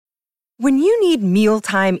When you need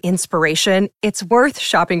mealtime inspiration, it's worth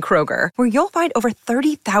shopping Kroger, where you'll find over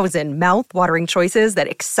 30,000 mouth-watering choices that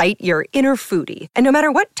excite your inner foodie. And no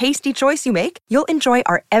matter what tasty choice you make, you'll enjoy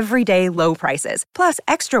our everyday low prices, plus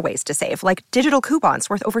extra ways to save, like digital coupons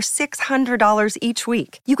worth over $600 each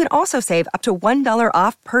week. You can also save up to $1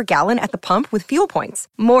 off per gallon at the pump with fuel points.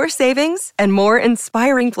 More savings and more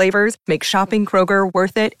inspiring flavors make shopping Kroger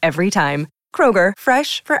worth it every time. Kroger,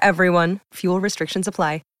 fresh for everyone. Fuel restrictions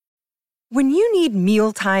apply. When you need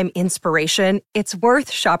mealtime inspiration, it's worth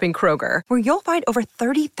shopping Kroger, where you'll find over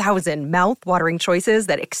 30,000 mouth-watering choices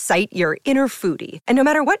that excite your inner foodie. And no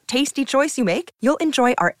matter what tasty choice you make, you'll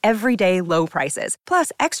enjoy our everyday low prices,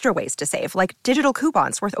 plus extra ways to save, like digital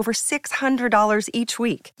coupons worth over $600 each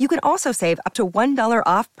week. You can also save up to $1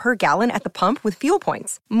 off per gallon at the pump with fuel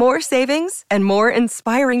points. More savings and more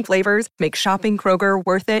inspiring flavors make shopping Kroger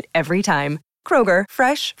worth it every time. Kroger,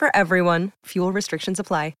 fresh for everyone. Fuel restrictions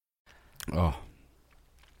apply. Oh,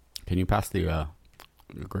 can you pass the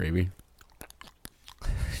gravy?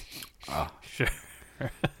 Oh, sure.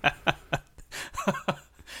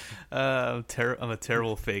 I'm a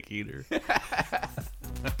terrible fake eater.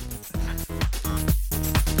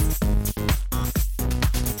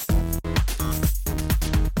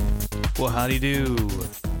 Well, howdy do,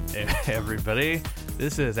 everybody.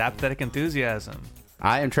 This is Apathetic Enthusiasm.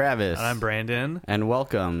 I am Travis. And I'm Brandon. And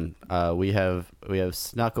welcome. We have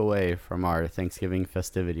snuck away from our Thanksgiving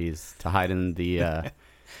festivities to hide in the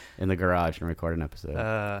in the garage and record an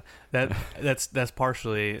episode. That's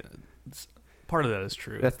partially part of that is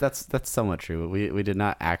true. That's somewhat true. We did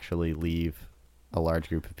not actually leave a large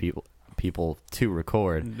group of people to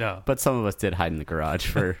record. No, but some of us did hide in the garage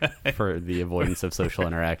for the avoidance of social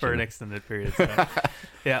interaction for an extended period of time.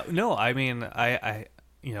 Yeah. No, I mean, I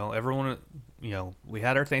everyone. We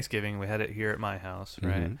had our Thanksgiving. We had it here at my house,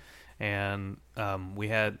 right? Mm-hmm. And we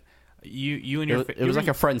had you and your. It was like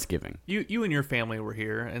a Friendsgiving. You and your family were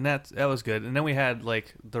here, and that was good. And then we had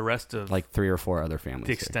like the rest of like 3 or 4 other families,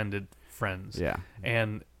 the extended friends. Yeah,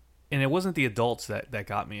 and it wasn't the adults that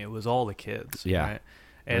got me. It was all the kids. Yeah, right?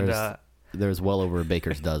 And there's well over a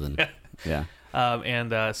baker's dozen. Yeah.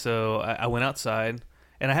 So I went outside.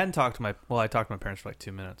 And I hadn't talked to I talked to my parents for like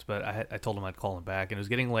 2 minutes, but I told them I'd call them back, and it was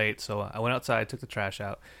getting late, so I went outside, took the trash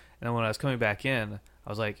out, and then when I was coming back in, I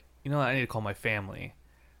was like, I need to call my family.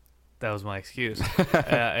 That was my excuse.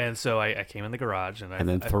 And so I came in the garage, and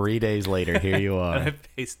then 3 days later, here you are. And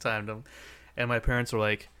I FaceTimed them, and my parents were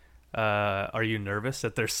like, are you nervous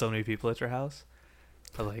that there's so many people at your house?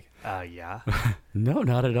 I was like, yeah. No,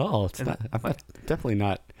 not at all. I'm definitely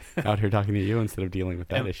not out here talking to you instead of dealing with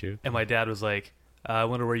that issue. And my dad was like, I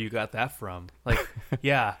wonder where you got that from. Like,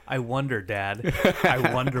 yeah, I wonder, Dad.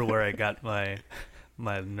 I wonder where I got my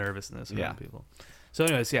nervousness around people. So,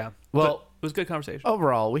 anyways, yeah. Well, it was a good conversation.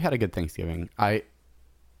 Overall, we had a good Thanksgiving. I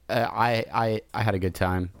had a good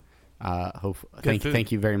time.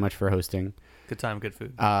 Thank you very much for hosting. Good time, good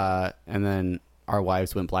food. And then our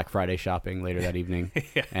wives went Black Friday shopping later that evening,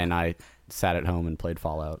 yeah. And I sat at home and played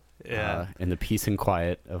Fallout. Yeah. In the peace and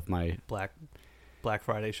quiet of my Black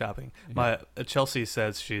Friday shopping. My Chelsea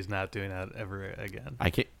says she's not doing that ever again.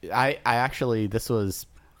 I actually, this was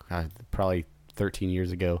probably 13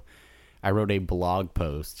 years ago. I wrote a blog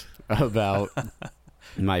post about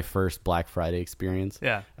my first Black Friday experience.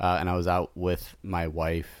 Yeah. And I was out with my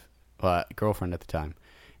wife, girlfriend at the time,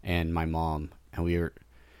 and my mom, and we were.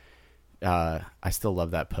 I still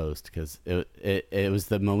love that post because it was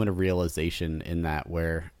the moment of realization in that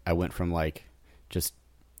where I went from like just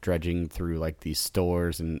dredging through like these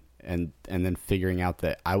stores and then figuring out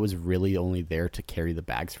that I was really only there to carry the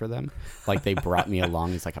bags for them. Like they brought me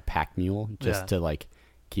along as like a pack mule just to like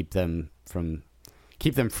keep them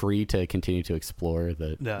free to continue to explore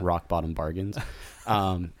the rock bottom bargains.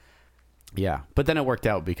 Yeah, but then it worked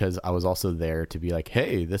out because I was also there to be like,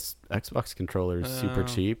 hey, this Xbox controller is super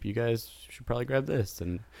cheap. You guys should probably grab this.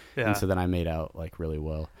 And so then I made out like really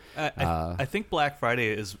well. I think Black Friday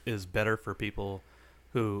is better for people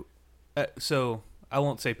who, so I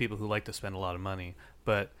won't say people who like to spend a lot of money,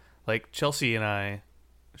 but like Chelsea and I,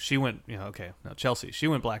 she went, Chelsea, she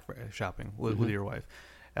went Black Friday shopping with your wife.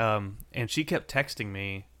 And she kept texting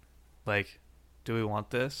me like, do we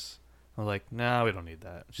want this? I was like, no, we don't need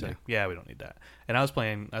that. She's like, yeah, we don't need that. And I was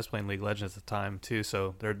playing League of Legends at the time too,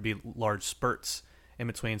 so there'd be large spurts in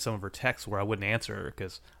between some of her texts where I wouldn't answer her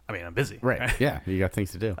because, I'm busy. Right. Yeah, you got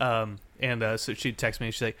things to do. So she'd text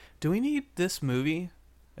me, she's like, do we need this movie?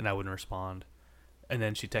 And I wouldn't respond. And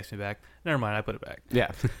then she'd text me back, never mind, I put it back.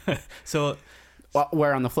 Yeah. So,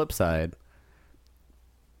 where on the flip side,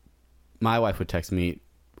 my wife would text me,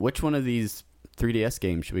 which one of these 3DS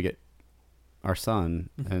games should we get our son,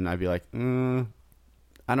 and I'd be like,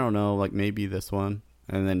 I don't know, like maybe this one,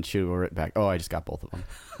 and then she would write back, oh, I just got both of them.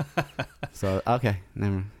 So okay,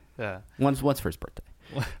 never. Yeah. Once for his birthday.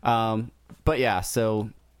 But yeah, so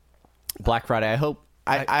Black Friday. I hope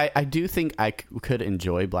I do think I could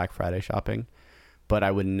enjoy Black Friday shopping, but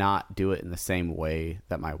I would not do it in the same way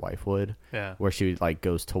that my wife would. Yeah. Where she like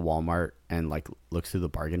goes to Walmart and like looks through the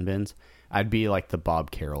bargain bins. I'd be like the Bob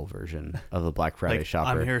Carroll version of the Black Friday like,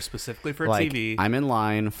 shopper. I'm here specifically for like, TV. I'm in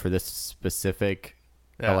line for this specific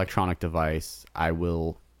electronic device. I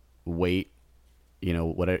will wait,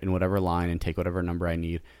 in whatever line and take whatever number I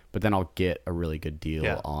need, but then I'll get a really good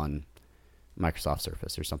deal on Microsoft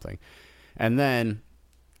Surface or something, and then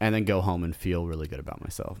go home and feel really good about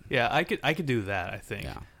myself. Yeah, I could do that. I think.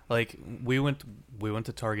 Yeah. Like we went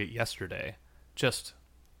to Target yesterday, just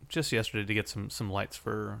yesterday to get some lights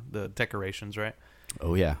for the decorations, right?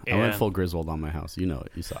 Oh yeah, I went full Griswold on my house. You know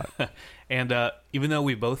it. You saw it. And even though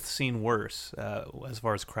we both seen worse as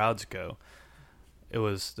far as crowds go, there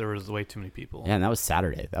was way too many people. Yeah, and that was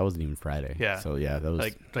Saturday. That wasn't even Friday. Yeah. So yeah, that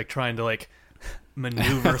was like trying to like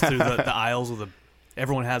maneuver through the aisles with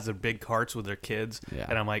everyone has their big carts with their kids. Yeah.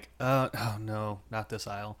 And I'm like, oh no, not this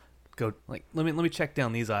aisle. Go like let me check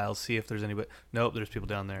down these aisles, see if there's anybody. Nope, there's people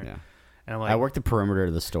down there. Yeah. And I'm like, I work the perimeter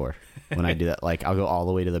of the store when I do that. Like I'll go all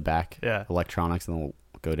the way to the back, electronics, and then we'll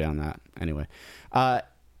go down that. Anyway,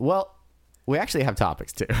 well, we actually have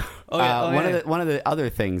topics too. One of the other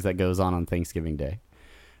things that goes on Thanksgiving Day,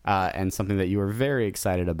 and something that you were very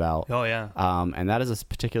excited about. Oh yeah. And that is a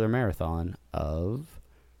particular marathon of.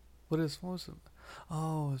 What was it?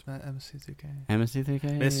 Oh, it was MST3K.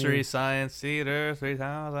 MST3K. Mystery Science Theater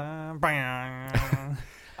 3000.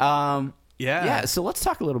 Yeah. So let's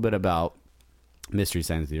talk a little bit about Mystery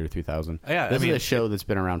Science Theater 3000. Yeah, this is a show that's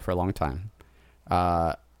been around for a long time,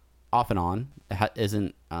 off and on. It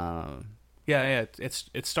isn't. Yeah.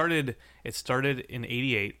 It started in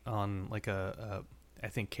 '88 on like I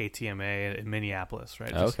think KTMA in Minneapolis,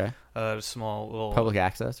 right? Just, okay. A small little public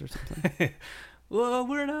access or something. Well,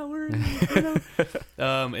 we're not.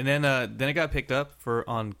 And then it got picked up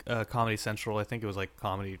on Comedy Central. I think it was like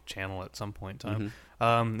Comedy Channel at some point in time.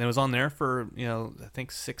 Mm-hmm. It was on there for I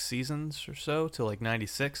think 6 seasons or so till like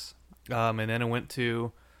 '96. And then it went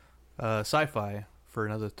to Sci-Fi for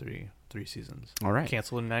another three seasons. All right.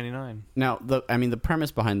 Canceled in '99. Now, the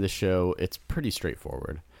premise behind this show, it's pretty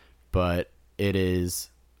straightforward, but it is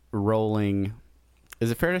rolling.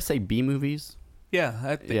 Is it fair to say B movies? Yeah,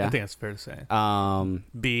 I think that's fair to say.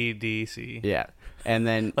 B, D, C. Yeah, and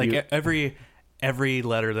then like every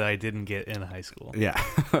letter that I didn't get in high school. Yeah,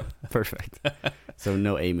 perfect. So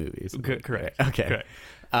no A movies. Correct. Okay. Correct.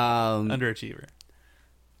 Underachiever.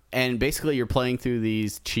 And basically, you're playing through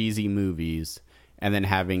these cheesy movies, and then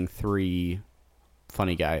having 3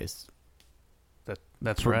 funny guys.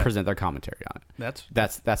 That's right. Present their commentary on it.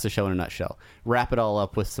 That's the show in a nutshell. Wrap it all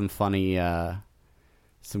up with some funny.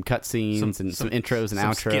 Some cutscenes and some intros and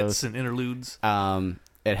outros, skits and interludes.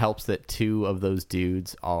 It helps that 2 of those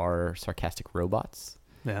dudes are sarcastic robots.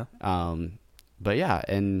 Yeah. But yeah,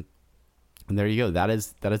 and there you go. That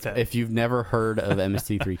is. If you've never heard of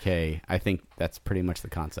MST3K, I think that's pretty much the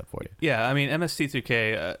concept for you. Yeah, I mean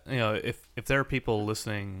MST3K. If there are people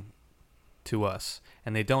listening to us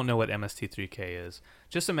and they don't know what MST3K is,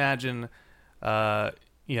 just imagine,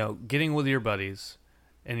 getting with your buddies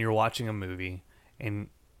and you're watching a movie. And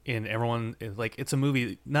everyone, like, it's a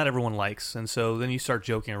movie not everyone likes, and so then you start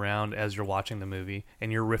joking around as you're watching the movie,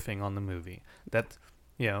 and you're riffing on the movie.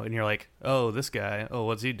 And you're like, oh, this guy, oh,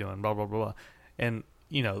 what's he doing, blah, blah, blah, blah. And,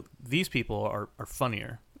 these people are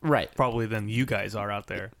funnier. Right. Probably than you guys are out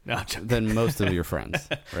there. No, than most of your friends,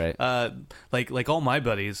 right? Like all my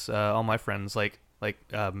buddies, all my friends, like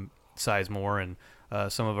Sizemore and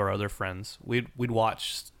some of our other friends, we'd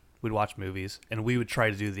watch movies, and we would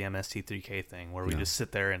try to do the MST3K thing where we just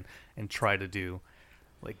sit there and try to do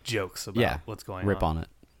like jokes about what's going on. Rip on it.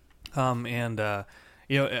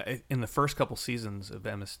 In the first couple seasons of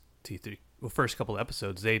MST3, first couple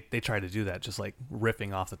episodes, they try to do that, just like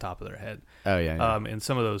riffing off the top of their head. Oh yeah. And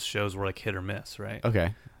some of those shows were like hit or miss, right?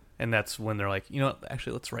 Okay. And that's when they're like,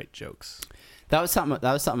 actually, let's write jokes. That was something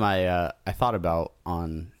I thought about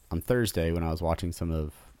on Thursday when I was watching some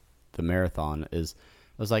of the marathon. I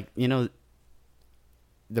was like,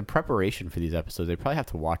 the preparation for these episodes, they probably have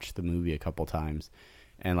to watch the movie a couple times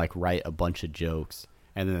and like write a bunch of jokes,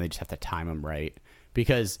 and then they just have to time them right,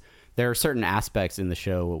 because there are certain aspects in the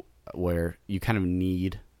show where you kind of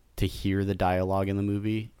need to hear the dialogue in the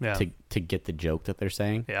movie to get the joke that they're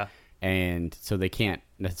saying. Yeah. And so they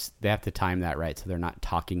have to time that right, so they're not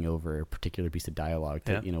talking over a particular piece of dialogue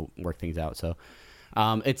to work things out. So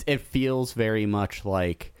It feels very much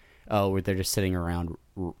like, where they're just sitting around,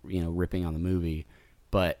 ripping on the movie,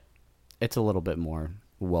 but it's a little bit more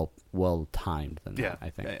well timed than that, I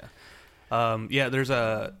think. There's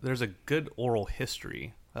a good oral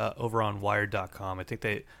history over on Wired.com. I think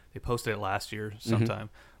they posted it last year sometime,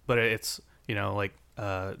 but it's like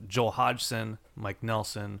Joel Hodgson, Mike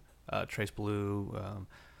Nelson, Trace Ballou,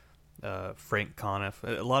 Frank Conniff,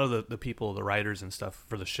 a lot of the people, the writers and stuff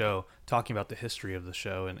for the show, talking about the history of the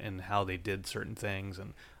show and how they did certain things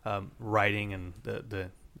and writing and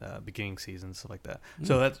the beginning season, stuff like that.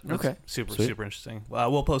 So that's okay. super Sweet. Super interesting.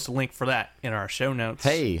 We'll post a link for that in our show notes.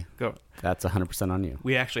 Hey, go. That's 100% on you.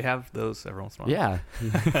 We actually have those every once in a while.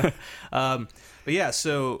 Yeah. But yeah,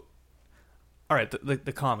 so all right,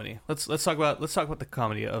 the comedy. Let's talk about the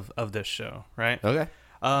comedy of this show, right? Okay.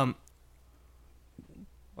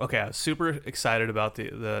 Okay, I was super excited about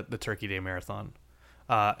the Turkey Day Marathon,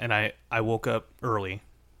 and I woke up early.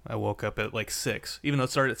 I woke up at like 6, even though it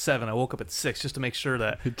started at 7. I woke up at 6 just to make sure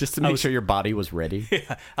that sure your body was ready.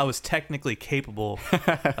 Yeah, I was technically capable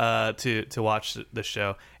to watch the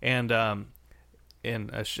show. And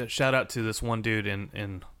a shout out to this one dude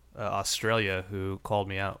in Australia who called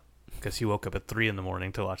me out because he woke up at 3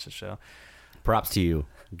 a.m. to watch the show. Props to you,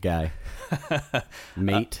 guy.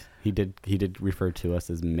 Mate. He did refer to us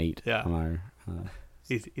as mate. Yeah. On our,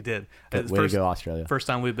 he did. Way to go, Australia. First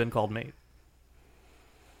time we've been called mate.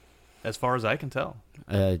 As far as I can tell.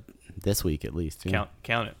 This week at least. Yeah.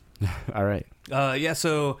 Count it. All right.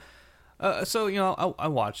 So I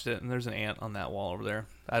watched it, and there's an ant on that wall over there.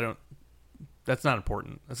 That's not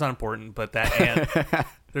important. That's not important, but that ant,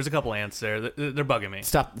 there's a couple ants there. They're bugging me.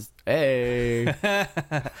 Stop. Hey.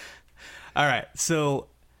 All right. So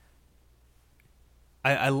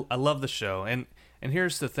I love the show, and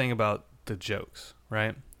here's the thing about the jokes,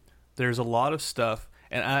 right? There's a lot of stuff,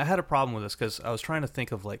 and I had a problem with this because I was trying to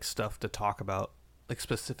think of like stuff to talk about, like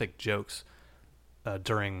specific jokes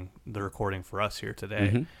during the recording for us here today.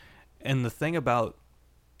 Mm-hmm. And the thing about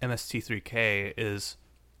MST3K is,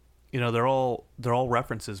 they're all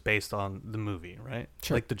references based on the movie, right?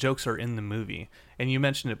 Sure. Like the jokes are in the movie, and you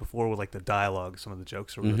mentioned it before with like the dialogue. Some of the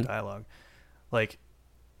jokes are with the dialogue, like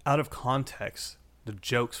out of context. The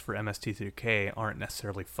jokes for MST3K aren't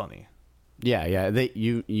necessarily funny. Yeah.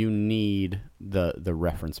 You need the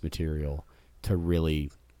reference material to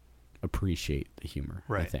really appreciate the humor.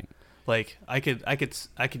 Right. I think. Like I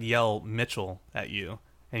could yell Mitchell at you,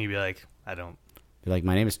 and you'd be like, I don't. You're like,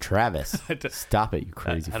 my name is Travis. Stop it, you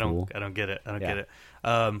crazy fool. I don't get it. Get it.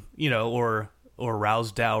 Or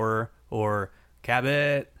Rousdower or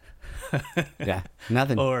Cabot. Yeah.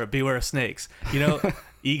 Nothing. Or Beware of Snakes.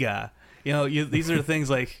 Ega. These are the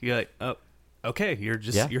things like you're like, oh, okay, you're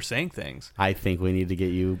saying things. I think we need to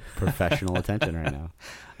get you professional attention right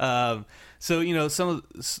now. So some of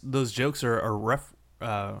those jokes are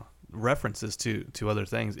references to other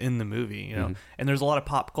things in the movie, and there's a lot of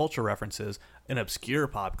pop culture references and obscure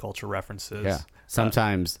pop culture references. Yeah,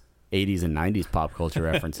 sometimes 80s and 90s pop culture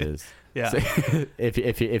references. Yeah, so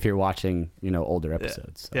if you're watching older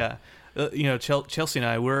episodes. So. Yeah, Chelsea and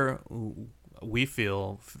I we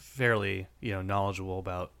feel fairly knowledgeable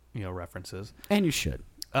about references, and you should.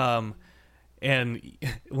 And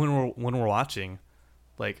when we're watching,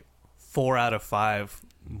 like 4 out of 5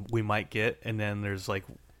 we might get, and then there's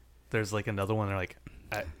another one. They're like,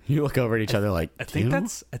 you look over at each other like, I think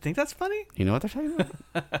that's funny. You know what they're talking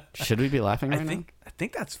about? Should we be laughing right now? I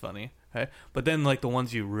think that's funny. Right? But then like the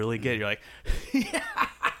ones you really get, you're like, yeah.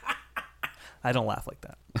 I don't laugh like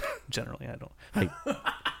that. Generally, I don't.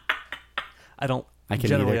 I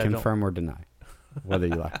can either confirm or deny whether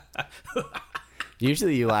you laugh.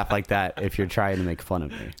 Usually you laugh like that if you're trying to make fun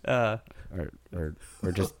of me. Or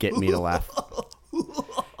just get me to laugh.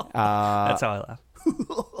 That's how I laugh.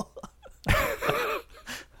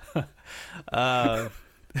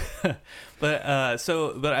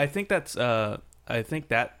 But I think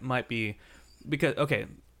that might be because, okay,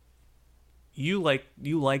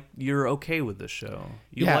 you're okay with this show.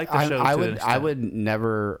 You like the show. I would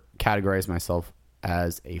never categorize myself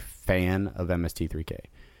as a fan of MST3K.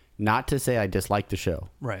 Not to say I dislike the show.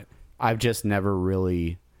 Right. I've just never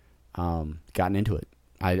really gotten into it.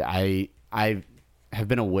 I have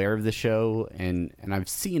been aware of the show and I've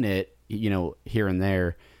seen it, here and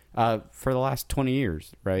there for the last 20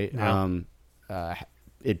 years, right? Yeah.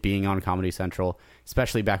 It being on Comedy Central,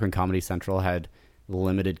 especially back when Comedy Central had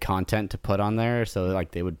limited content to put on there, so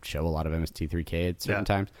like they would show a lot of MST3K at certain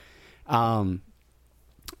times.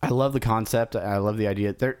 I love the concept. I love the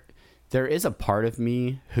idea. There is a part of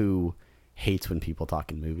me who hates when people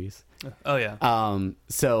talk in movies. Oh yeah.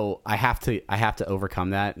 So I have to overcome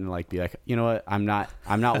that and like be like, you know what? I'm not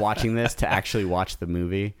watching this to actually watch the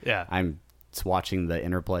movie. Yeah. I'm just watching the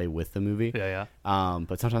interplay with the movie. Yeah.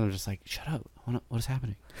 But sometimes I'm just like, shut up. What is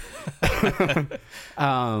happening?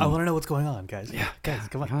 I want to know what's going on, guys. Yeah, guys,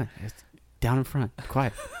 come on. It's down in front,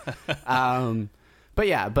 quiet. But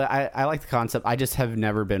I like the concept. I just have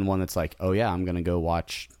never been one that's like, oh yeah, I'm gonna go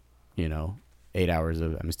watch, 8 hours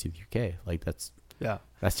of MST3K. Like that's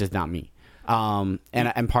just not me.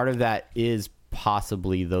 And part of that is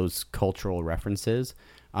possibly those cultural references.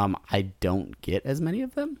 I don't get as many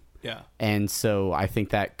of them. Yeah. And so I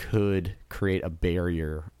think that could create a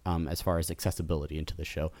barrier as far as accessibility into the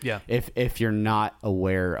show. Yeah. If you're not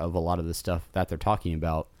aware of a lot of the stuff that they're talking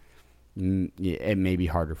about, it may be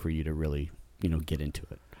harder for you to really, get into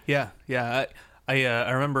it. Yeah.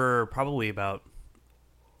 I remember probably about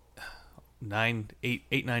 9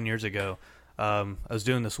 years ago, I was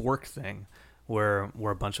doing this work thing where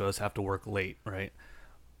a bunch of us have to work late, right?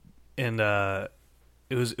 And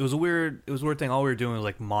it was a weird thing. All we were doing was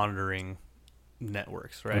like monitoring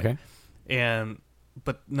networks, right? Okay.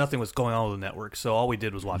 But nothing was going on with the network, so all we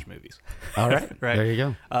did was watch movies. All right. Right. There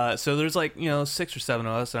you go. So there's like 6 or 7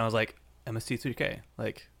 of us, and I was like, MST3K.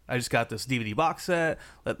 Like I just got this DVD box set.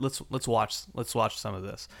 Let's watch some of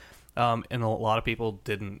this. And a lot of people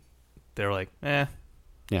didn't. They were like, yeah,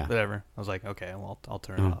 whatever. I was like, okay, well, I'll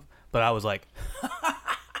turn it off. But I was like,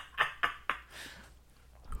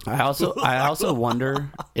 I also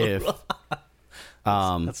wonder if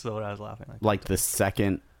that's what I was laughing like the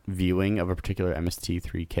second viewing of a particular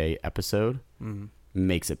MST3K episode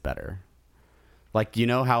makes it better. Like, you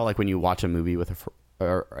know how like when you watch a movie with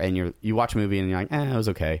you watch a movie and you're like, it was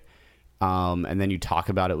okay, and then you talk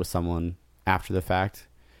about it with someone after the fact,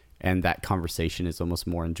 and that conversation is almost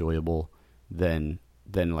more enjoyable than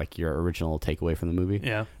like your original takeaway from the movie.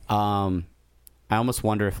 Yeah. I almost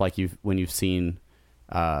wonder if like when you've seen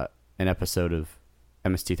an episode of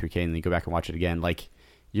MST3K and then you go back and watch it again, like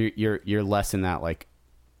you're less in that like,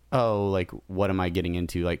 oh, like what am I getting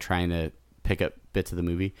into, like trying to pick up bits of the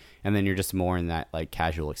movie, and then you're just more in that like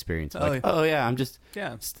casual experience of, like, oh yeah, I'm just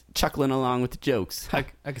chuckling along with the jokes. I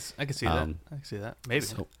can see that. I can see that. Maybe.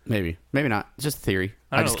 So maybe not. It's just a theory.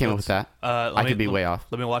 I just came up with that. I could be way off.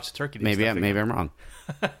 Let me watch the Turkey Day maybe stuff maybe I'm wrong.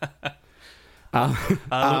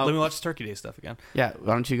 Let me watch the Turkey Day stuff again. Yeah,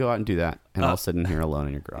 why don't you go out and do that, and I'll sit in here alone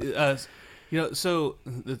in your garage. So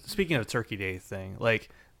speaking of Turkey Day thing, like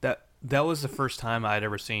that was the first time I'd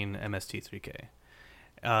ever seen MST3K.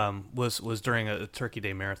 Was during a Turkey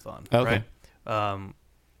Day marathon. Okay. Right?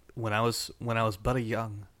 When I was but a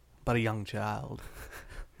young child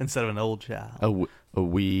instead of an old child. A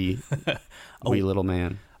wee little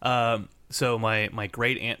man. So my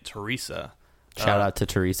great aunt Teresa. Shout out to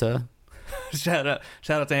Teresa. Shout out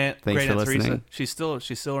to Aunt. Thanks great for Aunt listening. Teresa.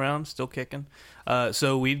 She's still around, still kicking.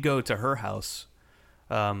 So we'd go to her house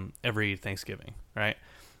every Thanksgiving, right?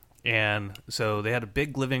 And so they had a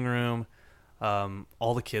big living room.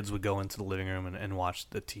 All the kids would go into the living room and watch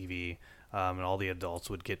the TV, and all the adults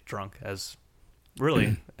would get drunk. I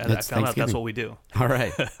found out that's what we do. All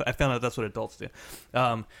right. I found out that's what adults do.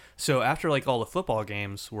 So after like all the football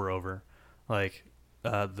games were over, like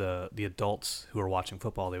the adults who were watching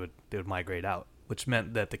football, they would migrate out, which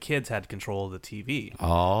meant that the kids had control of the TV.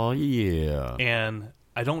 Oh yeah. And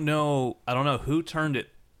I don't know who turned it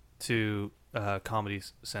to Comedy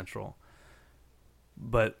Central,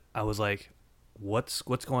 but I was like, what's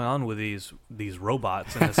going on with these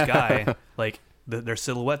robots in the sky? Like their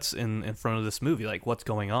silhouettes in front of this movie. Like, what's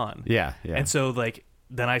going on? Yeah. And so like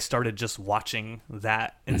then I started just watching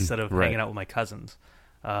that instead of hanging out with my cousins,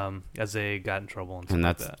 as they got in trouble and stuff. And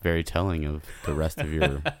that's like that. very telling of the rest of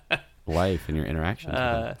your life and your interactions.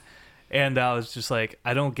 And I was just like,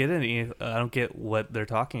 I don't get what they're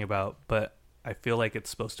talking about, but I feel like it's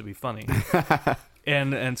supposed to be funny.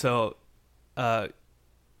 and so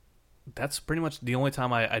that's pretty much the only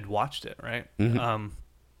time I'd watched it, right? Mm-hmm.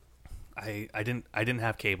 I didn't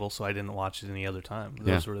have cable, so I didn't watch it any other time.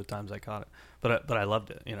 Those were the times I caught it, but I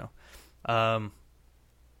loved it,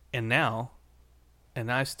 and now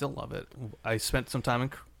I still love it. I spent some time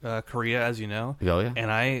in Korea, as you know. Oh yeah.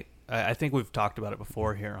 And I think we've talked about it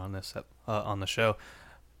before here on this on the show,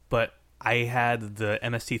 but I had the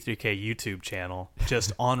MST3K YouTube channel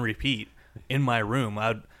just on repeat in my room.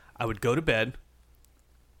 I would go to bed.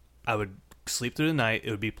 I would sleep through the night.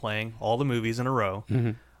 It would be playing all the movies in a row.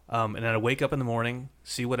 Mm-hmm. And then I'd wake up in the morning,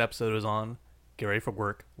 see what episode was on, get ready for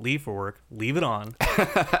work, leave it on,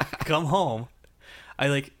 come home.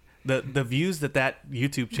 the views that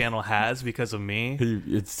YouTube channel has because of me,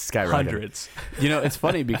 it's skyrocketing. hundreds. You know, it's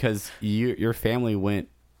funny because your family went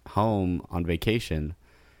home on vacation,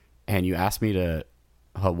 and you asked me to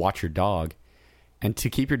watch your dog. And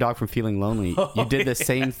to keep your dog from feeling lonely, you did the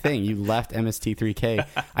same thing. You left MST3K.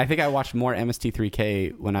 I think I watched more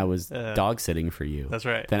MST3K when I was dog sitting for you. That's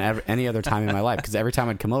right. Than any other time in my life. Because every time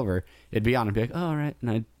I'd come over, it'd be on and be like, oh, all right.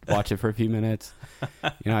 And I'd watch it for a few minutes.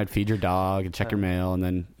 You know, I'd feed your dog and check your mail, and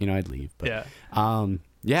then, you know, I'd leave. But,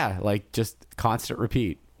 yeah, like just constant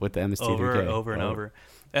repeat with the MST3K. Over and over.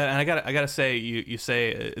 And I gotta say, you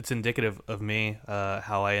say it's indicative of me,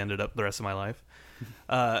 how I ended up the rest of my life.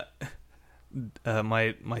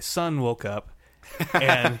 My son woke up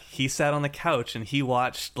and he sat on the couch and he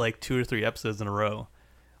watched like 2 or 3 episodes in a row.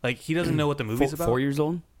 Like, he doesn't know what the movie's about. 4 years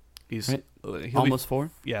old? He's right? Almost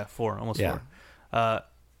 4? Yeah, 4, almost 4.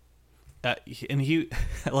 And he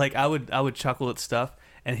like I would chuckle at stuff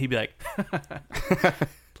and he'd be like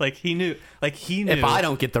like he knew. If I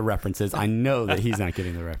don't get the references, I know that he's not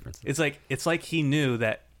getting the references. It's like he knew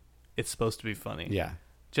that it's supposed to be funny. Yeah.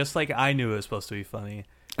 Just like I knew it was supposed to be funny.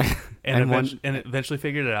 And eventually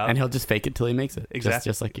figured it out. And he'll just fake it till he makes it. Exactly.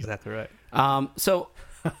 Just like you. Exactly right. So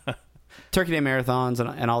Turkey Day marathons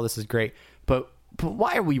and all this is great, but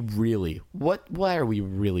why are we really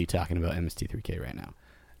talking about MST3K right now?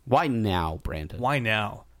 Why now, Brandon? Why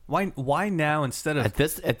now? Why now instead of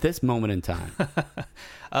at this moment in time?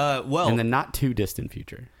 Well, in the not too distant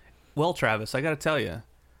future. Well, Travis, I got to tell you,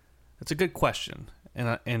 it's a good question,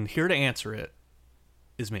 and here to answer it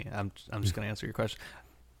is me. I'm just going to answer your question.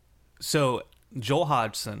 So Joel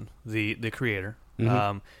Hodgson, the creator,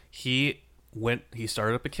 he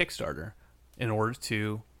started up a Kickstarter in order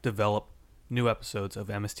to develop new episodes of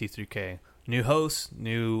MST3K, new hosts,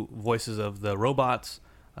 new voices of the robots,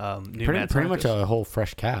 new pretty much a whole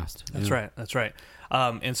fresh cast. That's right. That's right.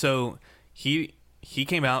 And so he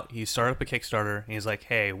came out. He started up a Kickstarter, and he's like,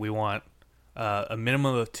 "Hey, we want a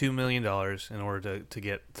minimum of $2 million in order to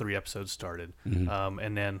get 3 episodes started."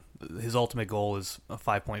 And then his ultimate goal is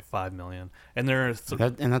 $5.5 million. And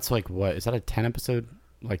and that's like, what is that, a 10 episode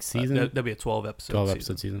like season? That'd be a 12 episode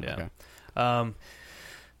episode season. Yeah. Okay.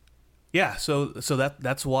 Yeah. So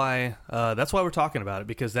that's why we're talking about it,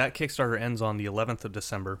 because that Kickstarter ends on the 11th of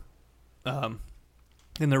December. And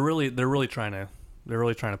they're really trying to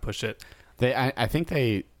push it. I think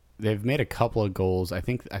they've made a couple of goals. I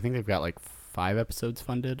think they've got like 5 episodes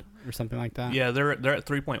funded or something like that. Yeah, they're at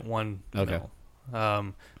 3.1 okay. mil.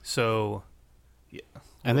 So yeah.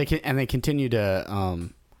 And they continue to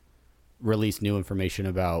release new information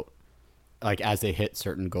about, like, as they hit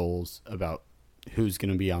certain goals about who's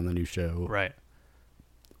going to be on the new show. Right.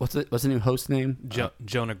 What's the new host name?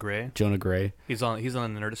 Jonah Gray. Jonah Gray. He's on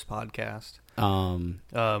the Nerdist podcast.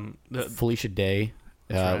 Felicia Day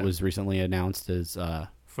right. was recently announced as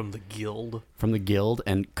from the Guild. From the Guild,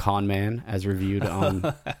 and Con Man, as reviewed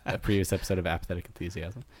on a previous episode of Apathetic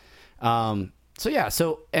Enthusiasm. So yeah,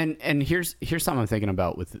 and here's something I'm thinking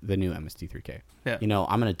about with the new MST3K. Yeah. You know,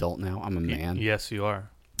 I'm an adult now. I'm a man. Yes, you are.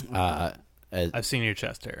 I've seen your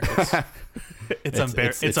chest hair.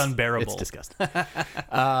 It's unbearable. It's disgusting.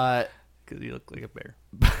 Because you look like a bear.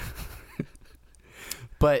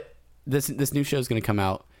 But this new show is going to come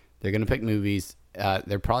out. They're going to pick movies.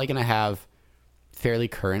 They're probably going to have fairly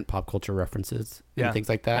current pop culture references and things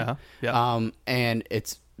like that. Yeah. And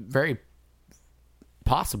it's very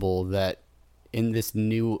possible that in this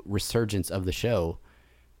new resurgence of the show,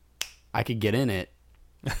 I could get in it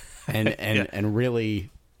and really,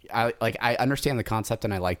 I understand the concept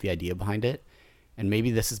and I like the idea behind it, and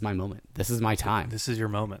maybe this is my moment. This is my time. This is your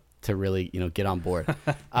moment to really, get on board.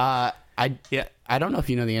 I don't know if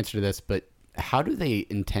you know the answer to this, but how do they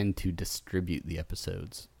intend to distribute the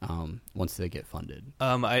episodes once they get funded?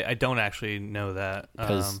 I don't actually know that,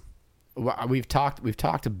 because we've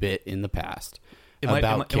talked a bit in the past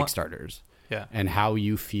about Kickstarters. Yeah. And how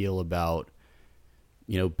you feel about,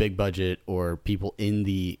 big budget or people in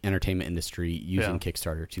the entertainment industry using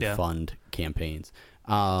Kickstarter to fund campaigns.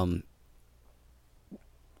 How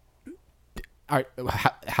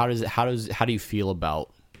do you feel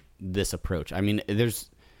about this approach? I mean,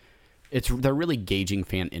 they're really gauging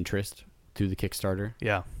fan interest through the Kickstarter.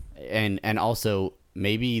 Yeah. And also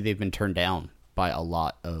maybe they've been turned down by a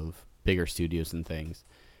lot of bigger studios and things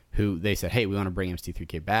who they said, "Hey, we want to bring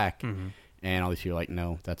MST3K back." Mm-hmm. And all these people are like,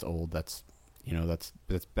 "No, that's old. That's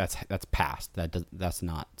past. That's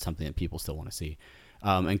not something that people still want to see."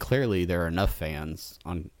 And clearly there are enough fans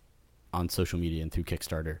on social media and through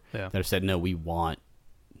Kickstarter that have said, "No, we want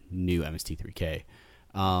new MST3K."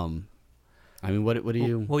 I mean, what do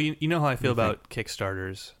you? Well, you know how I feel about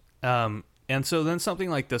Kickstarters. And so then something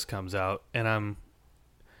like this comes out, and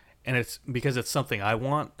it's because it's something I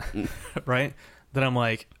want, right? Then I'm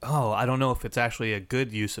like, oh, I don't know if it's actually a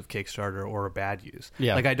good use of Kickstarter or a bad use.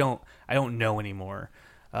 Yeah. Like I don't know anymore.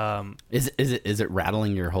 Is it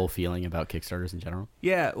rattling your whole feeling about Kickstarters in general?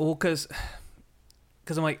 Yeah, well, because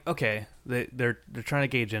I'm like, okay, they're trying to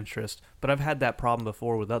gauge interest, but I've had that problem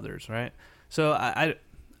before with others, right? So I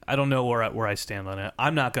don't know where I stand on it.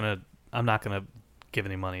 I'm not gonna give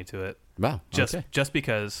any money to it. Wow. Just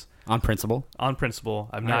because on principle. I'm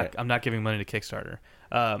not giving money to Kickstarter.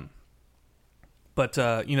 But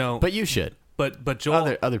But you should. But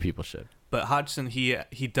Joel, Other people should. But Hodgson, he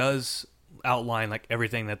does outline like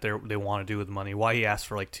everything that they want to do with the money. Why he asked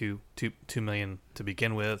for like $2 million to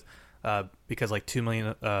begin with, because like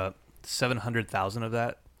 $2,700,000 of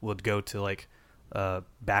that would go to like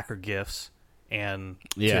backer gifts and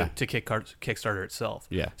to Kickstarter itself.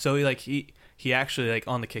 Yeah. So he actually like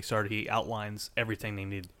on the Kickstarter he outlines everything they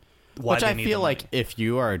need. Why Which they I need feel the like money. if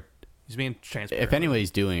you are, He's being transparent. if anybody's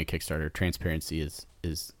doing a Kickstarter, transparency is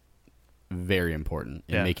very important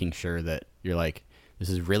in making sure that you're like, this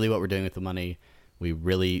is really what we're doing with the money. We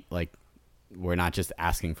really we're not just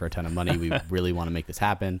asking for a ton of money. We really want to make this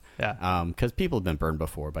happen. Yeah. Because people have been burned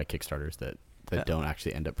before by Kickstarters that don't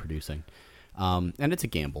actually end up producing. And it's a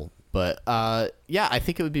gamble. But yeah, I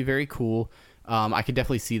think it would be very cool. I could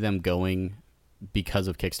definitely see them going, because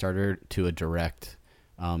of Kickstarter, to a direct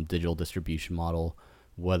digital distribution model,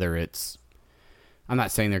 whether it's, I'm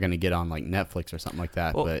not saying they're going to get on like Netflix or something like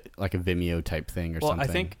that, but like a Vimeo type thing or something. Well,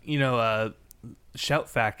 I think, Shout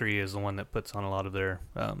Factory is the one that puts on a lot of their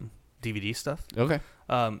DVD stuff. Okay.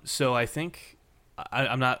 So I think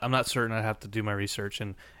I'm not certain. I have to do my research,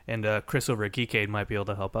 and Chris over at Geekade might be able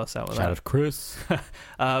to help us out with that. Shout out to Chris.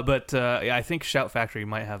 But yeah, I think Shout Factory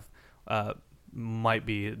might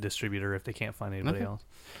be a distributor if they can't find anybody else.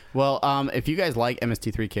 Well, if you guys like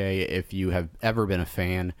MST3K, if you have ever been a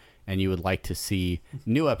fan and you would like to see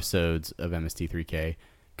new episodes of MST3K,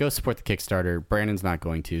 go support the Kickstarter. Brandon's not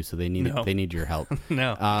going to, so they need your help.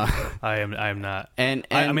 No, I am not. And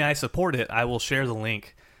I mean, I support it. I will share the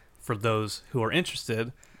link for those who are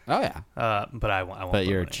interested. Oh yeah. But I won't. But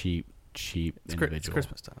you're money. a cheap individual. It's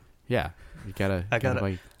Christmas time. Yeah, you gotta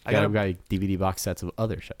buy DVD box sets of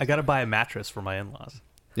other shows. I gotta buy a mattress for my in-laws.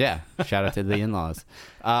 Yeah, shout out to the in-laws.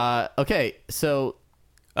 Okay, so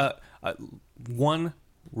one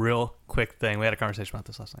real quick thing. We had a conversation about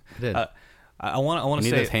this last night. I did. I want to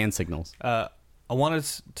say those hand signals. I wanted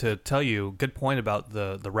to tell you, good point about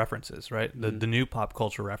the references, right? The new pop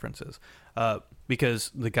culture references, because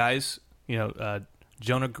the guys, Jonah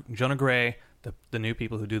Gray, the new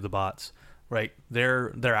people who do the bots, right?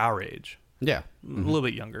 They're our age, Yeah, a little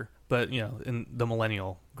bit younger, but in the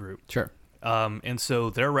millennial group, sure. And so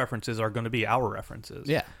their references are going to be our references.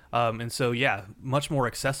 Yeah. And so much more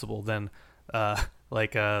accessible than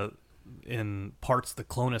in parts the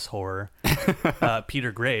Clonus horror,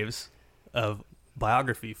 Peter Graves of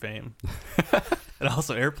Biography fame, and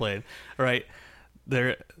also Airplane, right?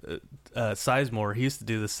 There, Sizemore, he used to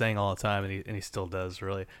do this thing all the time, and he still does,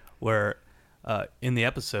 really. Where in the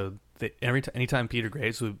episode, anytime Peter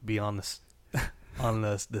Graves would be on this on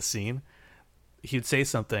the scene, he'd say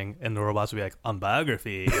something, and the robots would be like, on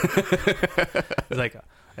Biography. It's like,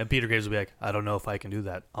 and Peter Graves would be like, I don't know if I can do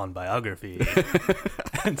that on Biography.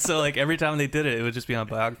 And so, like, every time they did it would just be on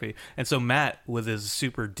Biography. And so Matt, with his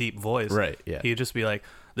super deep voice, Right, yeah. he'd just be like,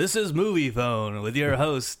 this is Movie Phone with your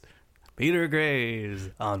host, Peter Graves,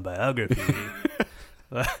 on Biography.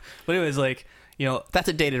 But anyways, like, That's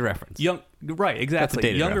a dated reference. Right, exactly.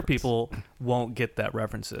 dated Younger reference. people won't get that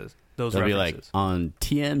references. Those They'll references. be like, on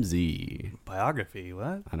TMZ. Biography,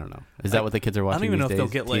 what? I don't know. Is that what the kids are watching? I don't even know these if they'll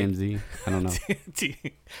days? get, like- TMZ. I don't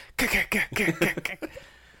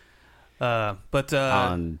know. But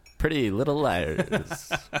On Pretty Little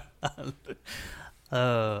Liars.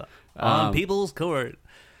 on People's Court.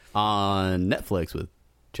 On Netflix with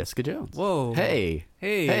Jessica Jones. Whoa. Hey.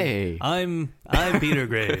 I'm Peter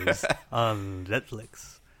Graves on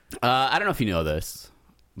Netflix. I don't know if you know this,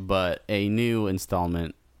 but a new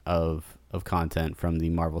installment of content from the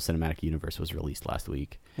Marvel Cinematic Universe was released last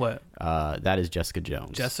week. What? That is Jessica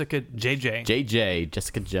Jones. JJ.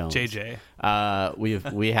 Jessica Jones. JJ.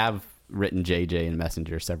 We have written JJ in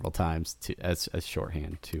Messenger several times as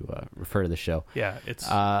shorthand to refer to the show. Yeah, it's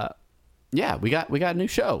we got a new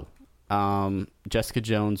show. Jessica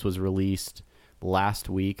Jones was released last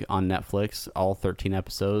week on Netflix, all 13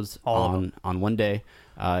 episodes on one day,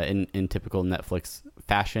 in typical Netflix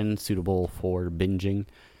fashion, suitable for binging.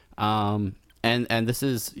 And this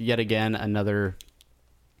is yet again another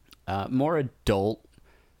more adult.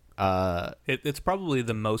 it's probably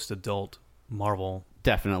the most adult Marvel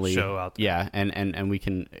definitely show out there. Yeah, and we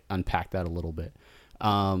can unpack that a little bit.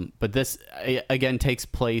 But this again takes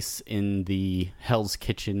place in the Hell's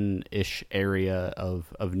Kitchen-ish area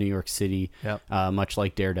of New York City, Yep. Much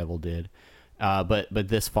like Daredevil did. But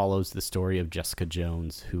this follows the story of Jessica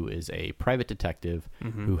Jones, who is a private detective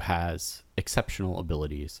who has exceptional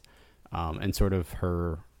abilities, and sort of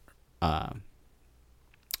her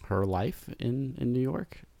life in New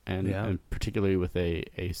York, and particularly with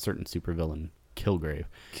a certain supervillain, Kilgrave.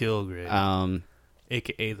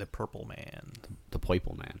 AKA the Purple Man. The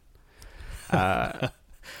Purple Man.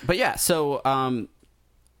 But yeah, so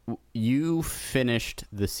you finished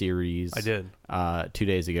the series. I did 2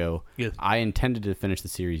 days ago. Yes. I intended to finish the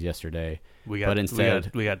series yesterday, but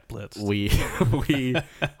instead we got blitzed. we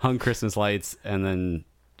hung Christmas lights and then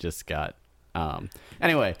just got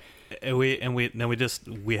anyway. And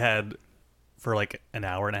we had for like an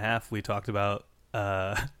hour and a half. We talked about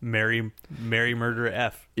Mary Murder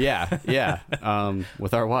F. Yeah.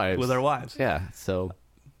 With our wives. Yeah. So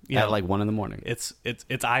at like 1 a.m. It's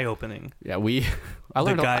eye opening. Yeah, I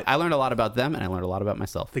learned a lot about them, and I learned a lot about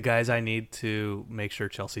myself. The guys I need to make sure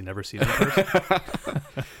Chelsea never sees in person.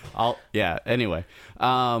 Anyway,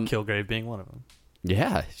 Kilgrave being one of them.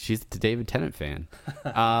 Yeah, she's the David Tennant fan.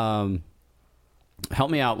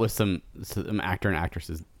 Help me out with some actor and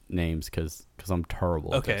actresses names because I'm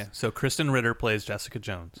terrible. Okay, so Kristen Ritter plays Jessica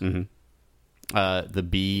Jones. Mm-hmm. The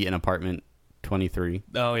bee in Apartment 23.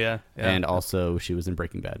 Oh yeah. And also she was in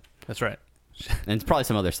Breaking Bad. That's right. And it's probably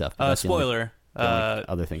some other stuff. Spoiler.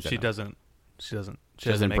 Other things. She doesn't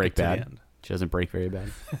break bad. The end. She doesn't break very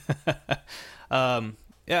bad.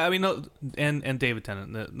 Yeah, I mean, no, and David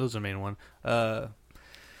Tennant. Those are the main one.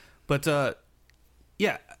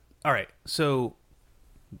 Yeah. All right. So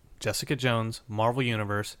Jessica Jones, Marvel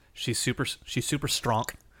Universe. She's super strong.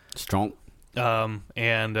 Strong.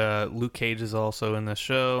 And Luke Cage is also in this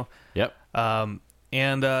show. Yep.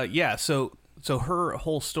 So her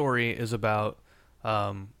whole story is about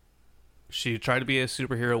she tried to be a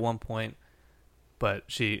superhero at one point, but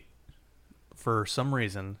for some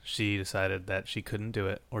reason she decided that she couldn't do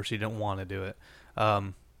it, or she didn't want to do it,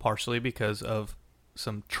 partially because of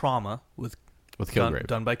some trauma with Kilgrave.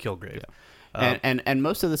 done by Kilgrave. Yeah. And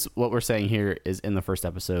most of this, what we're saying here, is in the first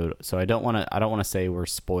episode, so I don't want to say we're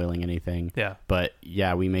spoiling anything. Yeah. But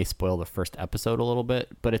yeah, we may spoil the first episode a little bit,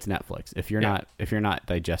 but it's Netflix. If you're not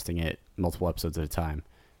digesting it multiple episodes at a time,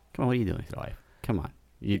 come on, what are you doing with your life? Come on,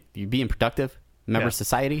 you being productive, member of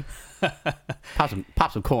society.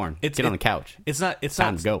 Pop some corn. Get on the couch. It's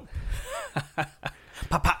time to go.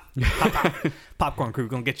 Pop. Popcorn crew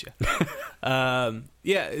gonna get you.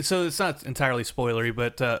 Yeah, so it's not entirely spoilery,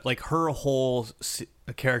 but like her whole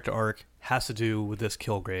character arc has to do with this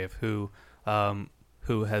Kilgrave, who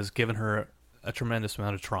has given her a tremendous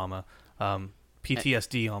amount of trauma,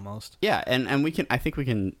 PTSD almost. Yeah, and I think we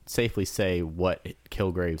can safely say what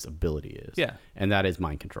Kilgrave's ability is. Yeah, and that is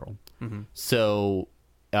mind control. Mm-hmm. So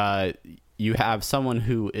you have someone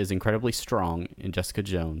who is incredibly strong in Jessica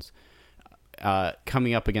Jones,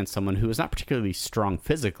 coming up against someone who is not particularly strong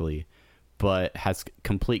physically, but has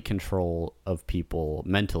complete control of people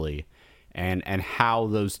mentally, and how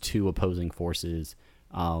those two opposing forces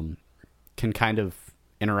can kind of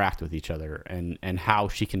interact with each other, and how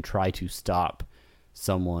she can try to stop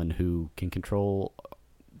someone who can control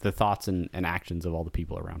the thoughts and actions of all the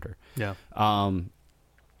people around her. Yeah.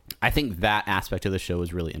 I think that aspect of the show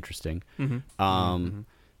is really interesting. Mm-hmm.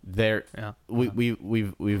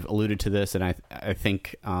 We've alluded to this, and I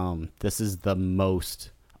think this is the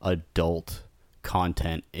most adult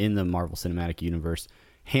content in the Marvel Cinematic Universe,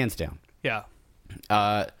 hands down. Yeah.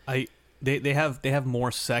 They have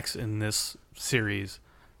more sex in this series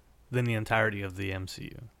than the entirety of the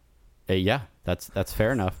MCU. Yeah, that's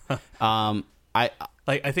fair enough. I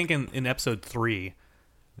think in episode 3,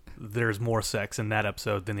 there's more sex in that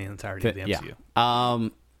episode than the entirety of the MCU. Yeah.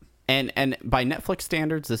 And by Netflix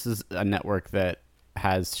standards, this is a network that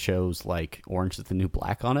has shows like Orange is the New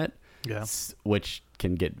Black on it, which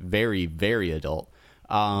can get very, very adult.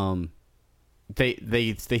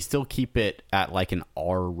 They still keep it at like an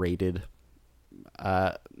R-rated,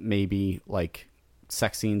 maybe like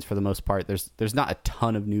sex scenes for the most part. There's not a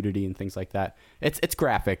ton of nudity and things like that. It's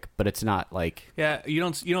graphic, but it's not like you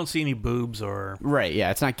don't see any boobs or right.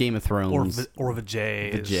 Yeah, it's not Game of Thrones or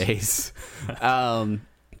vajays. Vajays.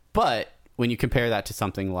 But when you compare that to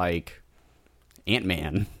something like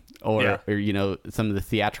Ant-Man or some of the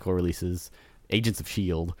theatrical releases, Agents of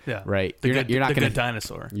S.H.I.E.L.D., right? You're not going to... The Good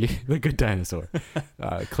Dinosaur. The Good Dinosaur.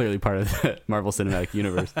 Clearly part of the Marvel Cinematic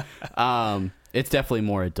Universe. It's definitely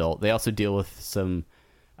more adult. They also deal with some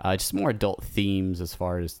just more adult themes as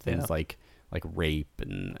far as things like like rape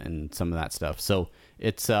and some of that stuff. So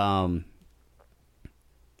it's what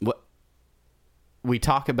we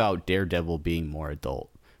talk about Daredevil being more adult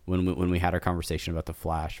when we had our conversation about the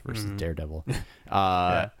Flash versus Daredevil.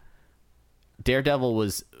 Daredevil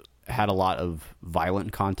had a lot of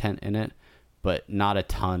violent content in it, but not a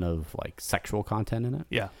ton of like sexual content in it.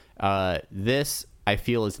 Yeah. This I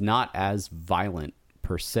feel is not as violent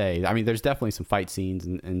per se. I mean, there's definitely some fight scenes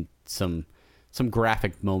and some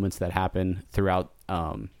graphic moments that happen throughout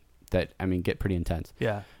that I mean get pretty intense.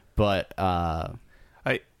 Yeah. But I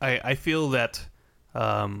feel that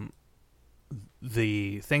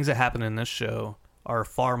the things that happen in this show are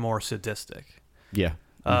far more sadistic. Yeah.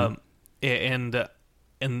 And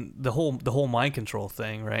the whole mind control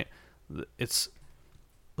thing, right? It's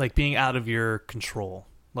like being out of your control,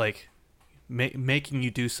 like making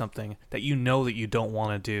you do something that you know that you don't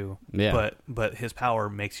want to do, but his power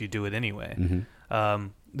makes you do it anyway.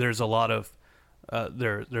 There's a lot of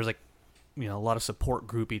there's like a lot of support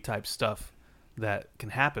groupy type stuff that can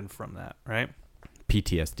happen from that, right?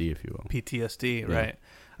 PTSD, if you will. PTSD, right?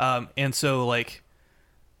 And so like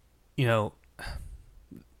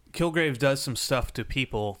Kilgrave does some stuff to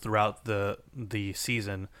people throughout the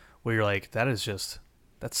season where you're like, that's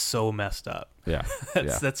so messed up. Yeah.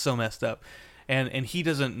 That's so messed up. And he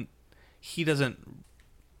doesn't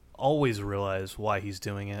always realize why he's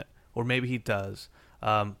doing it, or maybe he does.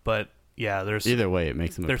 But yeah, there's either way it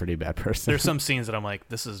makes him a pretty bad person. There's some scenes that I'm like,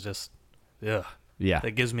 this is just ugh. Yeah.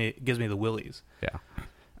 That gives me the willies. Yeah.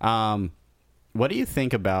 What do you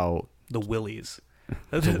think about the willies?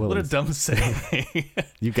 What a dumb saying.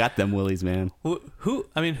 You got them willies, man. Who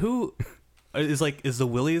is the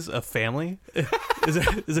Willies a family? Is there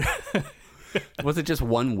Was it just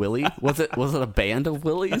one Willie? Was it a band of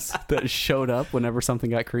Willies that showed up whenever something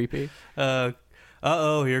got creepy? Here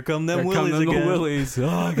come them Willies again. The Willies. Oh,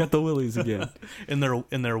 I got the Willies again. in their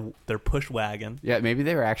push wagon. Yeah, maybe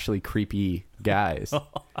they were actually creepy guys.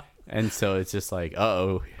 And so it's just like,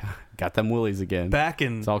 got them Willies again.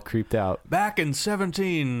 It's all creeped out. Back in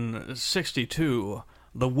 1762,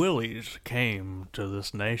 the Willies came to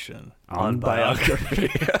this nation on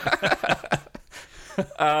biography.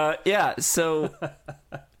 Yeah, so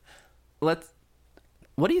what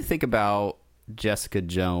do you think about Jessica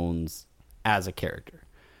Jones as a character?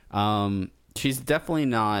 She's definitely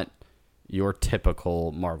not your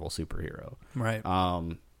typical Marvel superhero. Right.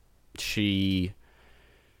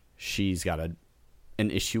 She's got an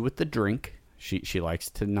issue with the drink. She likes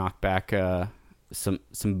to knock back some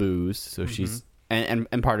booze. So she's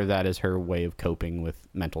and part of that is her way of coping with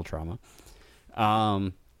mental trauma.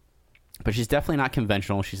 But she's definitely not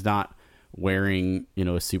conventional. She's not wearing, a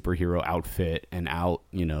superhero outfit and out,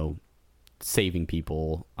 saving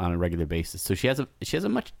people on a regular basis. So she has a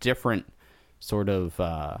much different sort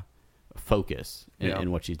of focus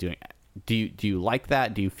in what she's doing. Do you like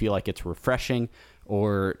that? Do you feel like it's refreshing,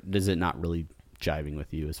 or does it not really jiving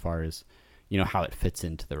with you as far as how it fits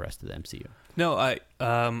into the rest of the MCU? No,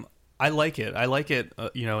 I like it. I like it.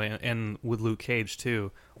 And with Luke Cage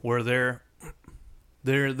too, where they're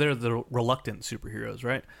the reluctant superheroes,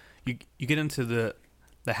 right? You get into the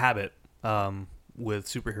habit with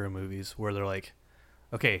superhero movies where they're like,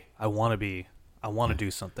 okay, I want to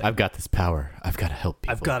do something. I've got this power. I've got to help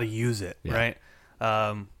people. I've got to use it, right?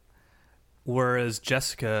 Whereas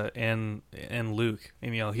Jessica and Luke,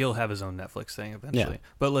 and he'll have his own Netflix thing eventually. Yeah.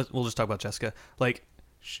 But we'll just talk about Jessica. Like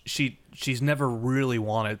she's never really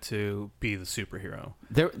wanted to be the superhero.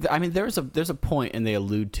 There's a point, and they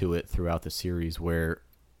allude to it throughout the series, where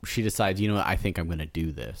she decides, I think I'm going to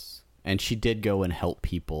do this, and she did go and help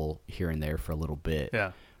people here and there for a little bit.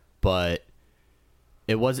 Yeah, but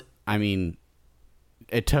it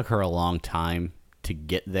took her a long time to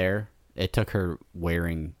get there. It took her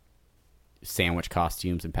wearing sandwich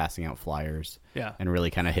costumes and passing out flyers, and really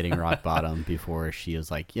kind of hitting rock bottom before she was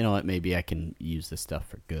like, you know what, maybe I can use this stuff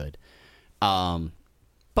for good.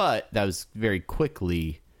 But that was very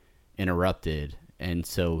quickly interrupted, and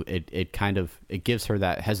so it gives her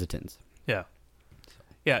that hesitance. Yeah.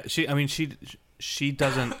 She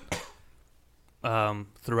doesn't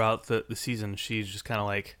throughout the season. She's just kind of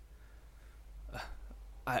like,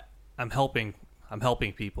 I'm helping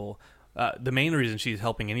people. The main reason she's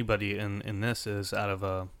helping anybody in this is out of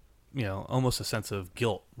a, almost a sense of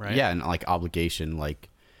guilt, right? Yeah, and like obligation. Like,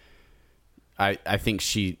 I think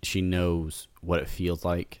she knows what it feels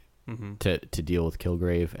like to deal with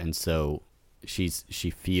Kilgrave, and so she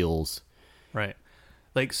feels right.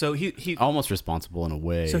 Like, so he almost responsible in a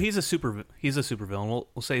way. So he's a super villain.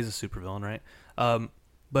 We'll say he's a super villain, right?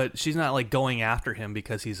 But she's not like going after him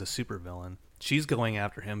because he's a super villain. She's going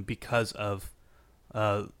after him because of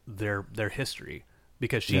their history,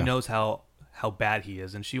 because she Yeah. knows how bad he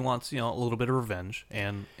is, and she wants, a little bit of revenge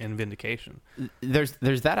and vindication. There's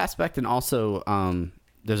that aspect, and also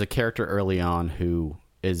there's a character early on who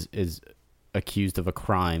is accused of a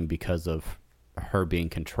crime because of her being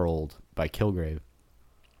controlled by Kilgrave,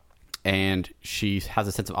 and she has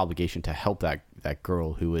a sense of obligation to help that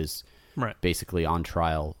girl who is Right. basically on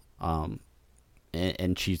trial,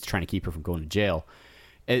 and she's trying to keep her from going to jail.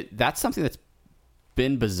 That's something that's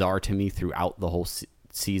been bizarre to me throughout the whole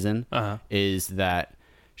season. Is that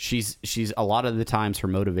she's a lot of the times her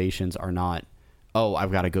motivations are not, oh,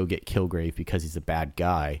 I've got to go get Kilgrave because he's a bad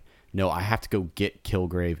guy. No, I have to go get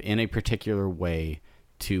Kilgrave in a particular way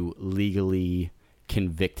to legally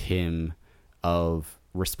convict him of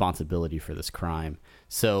responsibility for this crime.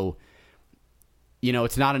 So,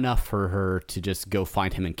 it's not enough for her to just go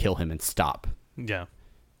find him and kill him and stop. Yeah.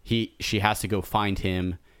 She has to go find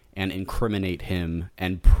him and incriminate him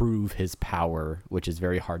and prove his power, which is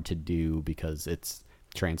very hard to do because it's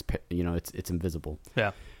it's invisible.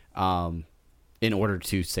 Yeah. In order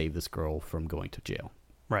to save this girl from going to jail.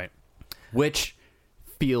 Right. Which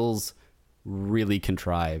feels really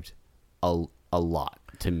contrived a lot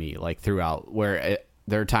to me, like throughout, where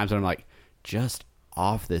there are times when I'm like, just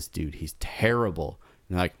off this dude, he's terrible.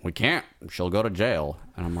 And they're like, we can't, she'll go to jail.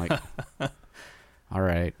 And I'm like, all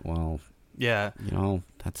right, well, Yeah.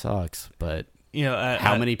 that sucks. But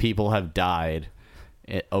how many people have died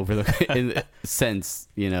since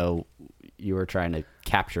you were trying to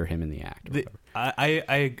capture him in the act? Or whatever.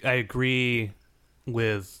 I agree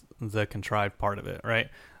with the contrived part of it, right?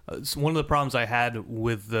 So one of the problems I had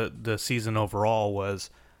with the season overall was,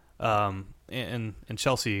 and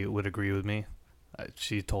Chelsea would agree with me.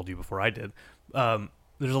 She told you before I did.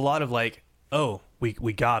 There's a lot of like, oh, we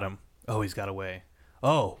got him. Oh, he's got away.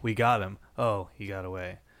 Oh, we got him. Oh, he got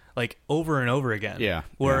away. Like over and over again. Yeah.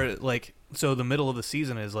 Where like, so the middle of the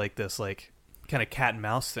season is like this like kind of cat and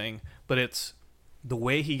mouse thing, but it's the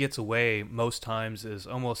way he gets away most times is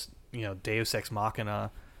almost, Deus Ex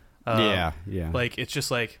Machina. Yeah. Like it's just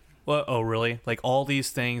like, well, oh really? Like all these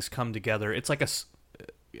things come together. It's like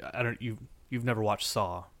you've never watched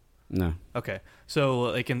Saw. No. Okay. So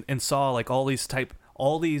like in Saw, like all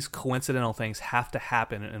these coincidental things have to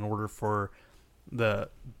happen in order for the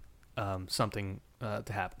something to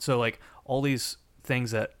happen. So like all these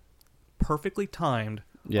things that perfectly timed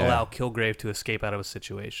allow Kilgrave to escape out of a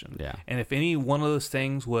situation. Yeah. And if any one of those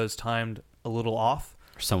things was timed a little off,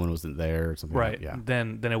 Or someone wasn't there or something. right? Yeah.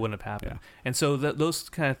 Then it wouldn't have happened. Yeah. And so those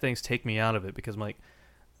kind of things take me out of it because I'm like,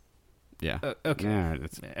 Yeah. okay, Yeah,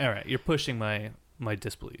 all right, you're pushing my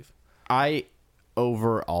disbelief. I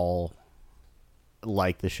overall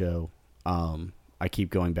like the show. I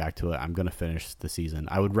keep going back to it. I'm going to finish the season.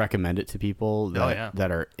 I would recommend it to people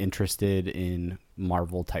that are interested in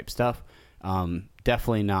Marvel type stuff.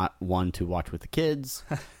 Definitely not one to watch with the kids.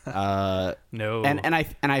 No. And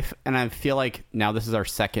I feel like now this is our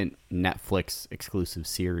second Netflix exclusive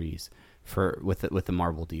series with the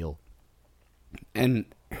Marvel deal. And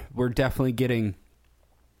we're definitely getting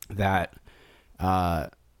that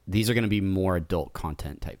these are going to be more adult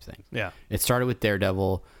content type things. Yeah. It started with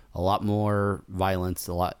Daredevil, a lot more violence,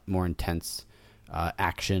 a lot more intense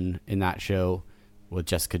action in that show. With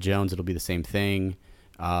Jessica Jones, it'll be the same thing.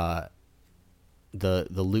 The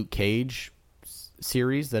Luke Cage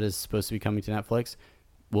series that is supposed to be coming to Netflix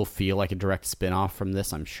will feel like a direct spin-off from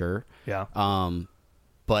this, I'm sure. Yeah.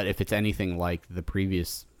 But if it's anything like the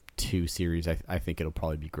previous two series, I think it'll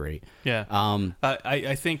probably be great. Yeah.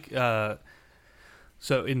 I think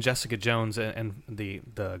so in Jessica Jones and the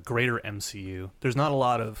greater MCU, there's not a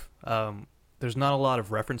lot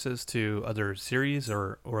of references to other series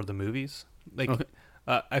or the movies. Like Okay.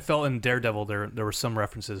 I felt in Daredevil there were some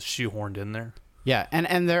references shoehorned in there. Yeah,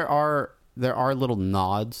 and there are little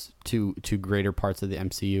nods to greater parts of the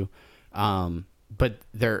MCU, but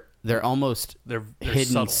they're almost They're hidden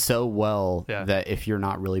subtle. so well Yeah. that if you're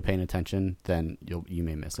not really paying attention, then you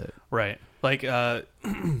may miss it. Right. Like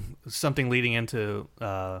something leading into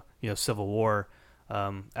Civil War.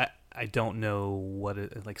 I don't know what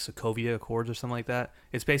it like Sokovia Accords or something like that.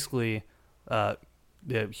 It's basically the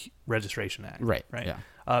Registration Act. Right. Right.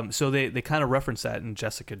 Yeah. So they kind of reference that in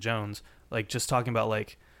Jessica Jones, like just talking about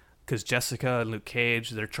like because Jessica and Luke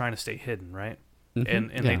Cage, they're trying to stay hidden, right?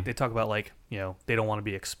 Mhm. And Yeah. they talk about like they don't want to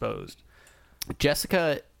be exposed.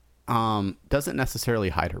 Jessica doesn't necessarily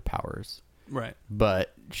hide her powers, Right.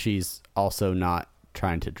 but she's also not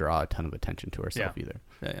trying to draw a ton of attention to herself either.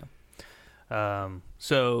 Yeah.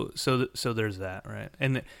 So there's that, right?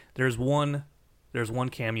 And there's one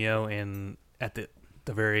cameo at the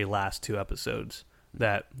very last two episodes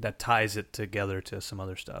that ties it together to some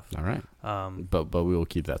other stuff. All right. But we will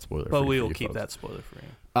keep that spoiler. But free we for will you keep folks. that spoiler free.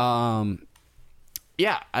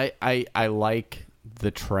 Yeah, I like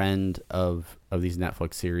the trend of these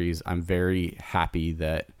Netflix series. I'm very happy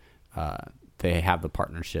that they have the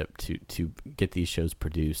partnership to get these shows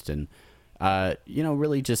produced and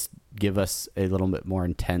really just give us a little bit more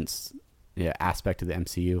intense aspect of the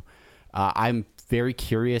MCU. I'm very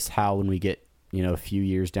curious how when we get a few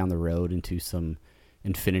years down the road into some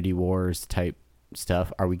Infinity Wars type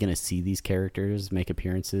stuff, are we going to see these characters make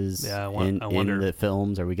appearances in the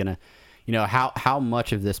films? Are we going to, how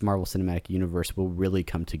much of this Marvel Cinematic Universe will really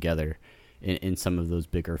come together in some of those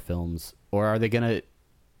bigger films? Or are they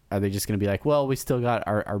just going to be like, well, we still got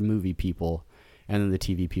our movie people and then the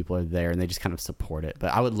TV people are there and they just kind of support it?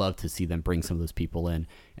 But I would love to see them bring some of those people in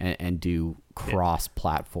and do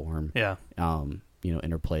cross-platform,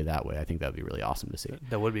 interplay that way. I think that would be really awesome to see.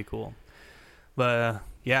 That would be cool. But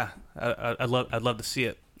I'd love to see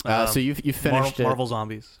it. So you finished Marvel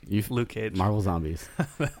Zombies. Luke Cage. Marvel Zombies.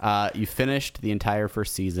 You finished the entire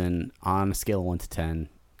first season on a scale of 1 to 10.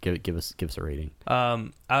 Give us a rating.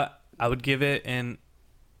 I would give it an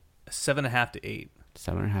 7.5 to 8.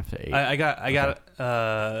 7.5 to 8.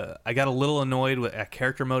 I got a little annoyed with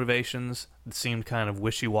character motivations. It seemed kind of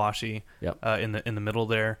wishy-washy. Yep. In the middle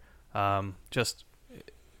there.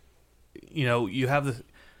 You have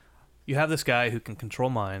this guy who can control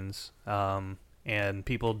minds, and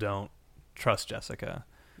people don't trust Jessica.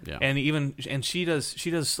 Yeah. And she does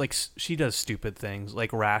stupid things,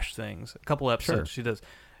 like rash things. A couple episodes she does,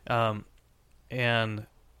 and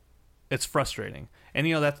it's frustrating. And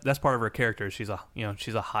that's part of her character. She's a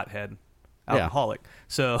hothead alcoholic.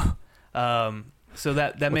 So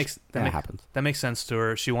that makes sense to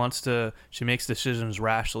her. She makes decisions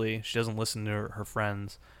rashly. She doesn't listen to her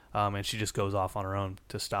friends, and she just goes off on her own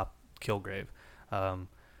to stop Kilgrave.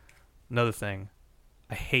 Another thing,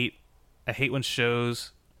 I hate when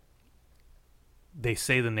shows they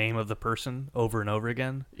say the name of the person over and over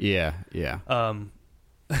again. Yeah.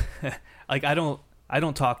 Like I don't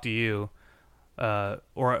talk to you,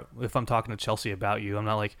 or if I'm talking to Chelsea about you, I'm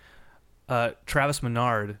not like Travis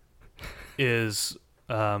Menard is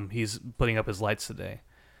he's putting up his lights today.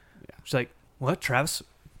 Yeah. She's like, what? Travis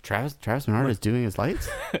Menard is doing his lights?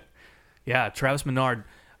 Yeah, Travis Menard.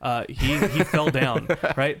 He fell down,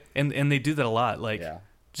 right? And they do that a lot. Like,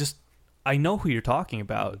 just I know who you're talking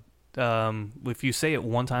about. If you say it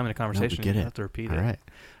one time in a conversation, you have to repeat it. All right.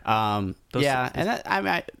 And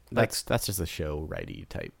that's just a show righty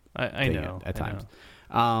type. I know at times.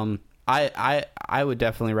 I would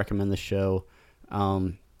definitely recommend the show.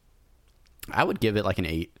 I would give it like an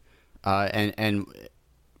 8, and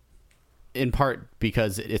in part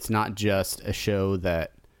because it's not just a show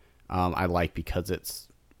that I like because it's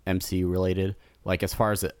MCU related. Like as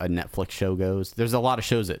far as a Netflix show goes, there's a lot of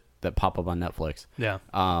shows that pop up on Netflix. Yeah.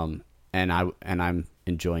 And I'm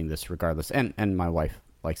enjoying this regardless, and my wife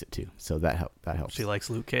likes it too, so that helps. She likes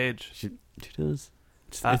Luke Cage. She does.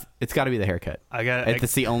 It's got to be the haircut.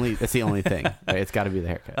 It's the only thing. Right? It's got to be the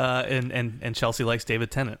haircut. And Chelsea likes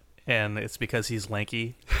David Tennant, and it's because he's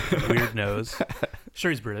lanky, weird nose. Sure,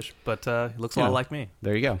 he's British, but he looks a lot like me.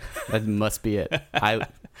 There you go. That must be it.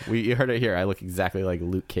 You heard it here. I look exactly like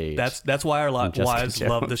Luke Cage. That's why our wives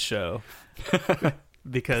love the show.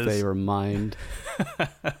 Because they remind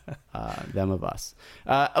them of us.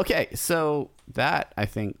 Okay, so that I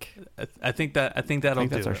think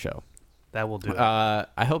that's our show. That will do it.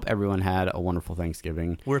 I hope everyone had a wonderful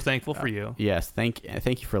Thanksgiving. We're thankful for you. Yes, thank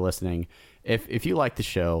you for listening. If you like the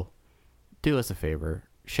show, do us a favor,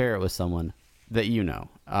 share it with someone that you know.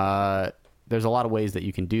 There's a lot of ways that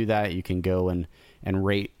you can do that. You can go and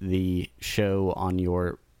rate the show on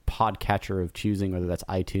your podcatcher of choosing, whether that's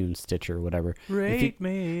iTunes, Stitcher, whatever. Rate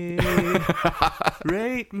me,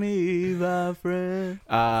 my friend.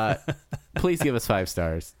 Please give us 5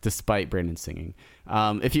 stars, despite Brandon singing.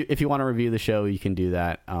 If you want to review the show, you can do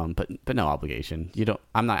that. But no obligation.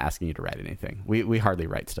 I'm not asking you to write anything. We hardly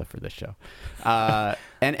write stuff for this show.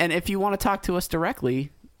 And if you want to talk to us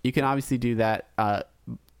directly, you can obviously do that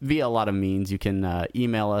via a lot of means. You can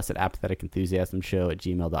email us at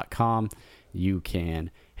apatheticenthusiasmshow@gmail.com. You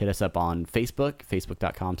can hit us up on Facebook,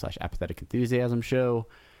 facebook.com/apatheticenthusiasmshow,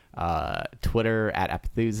 Twitter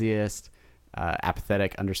 @apathusiast,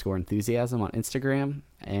 apathetic_enthusiasm on Instagram,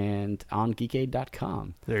 and on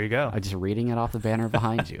geekade.com. There you go. I'm just reading it off the banner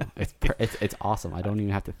behind you. It's awesome. I don't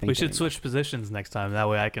even have to think. We should anymore. Switch positions next time. That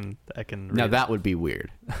way I can Now that would be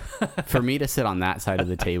weird. For me to sit on that side of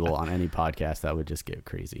the table on any podcast, that would just get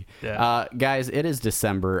crazy. Yeah. Guys, it is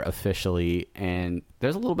December officially, and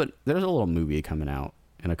there's a little movie coming out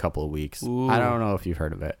in a couple of weeks. Ooh. I don't know if you've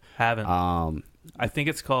heard of it. Haven't. I think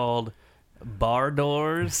it's called Bar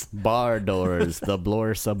Doors. Bar Doors, the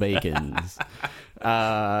Blorsa Bacons.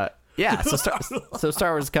 Yeah, so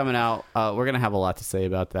Star Wars is coming out. We're going to have a lot to say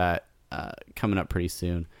about that coming up pretty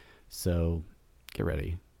soon. So get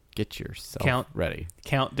ready. Get yourself ready.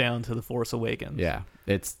 Countdown to The Force Awakens. Yeah,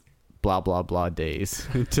 it's blah, blah, blah days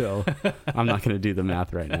until I'm not going to do the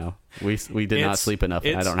math right now. We did not sleep enough,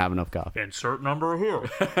 and I don't have enough coffee. Insert number here.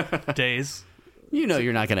 Days. You know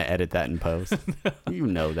you're not going to edit that in post. You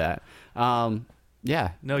know that.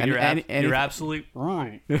 Yeah. No, you're absolutely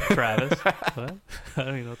right, Travis. What? I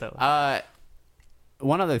don't even know what that was.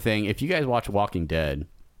 One other thing, if you guys watch Walking Dead,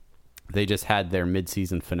 they just had their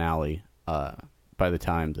mid-season finale by the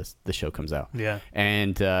time the show comes out. Yeah.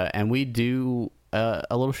 And we do a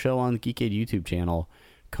little show on the Geekade YouTube channel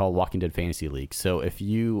called Walking Dead Fantasy League. So if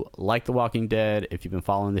you like The Walking Dead, if you've been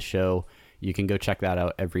following the show, you can go check that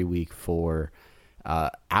out every week for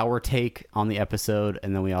our take on the episode,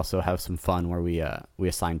 and then we also have some fun where we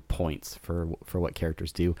assign points for what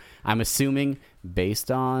characters do. I'm assuming,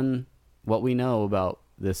 based on what we know about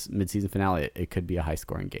this mid-season finale, it could be a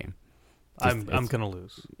high-scoring game. I'm gonna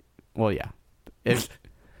lose. Well, yeah,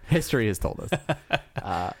 history has told us.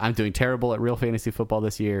 I'm doing terrible at real fantasy football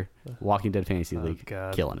this year. Walking Dead Fantasy League,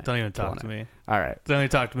 killing it. Don't even talk to me. All right, don't even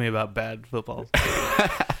talk to me about bad football.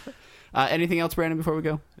 Anything else, Brandon? Before we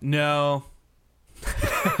go, no.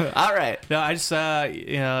 All right. No, I just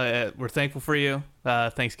we're thankful for you,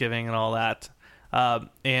 Thanksgiving and all that,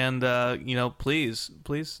 and please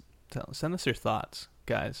send us your thoughts,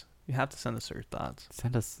 guys. You have to send us your thoughts.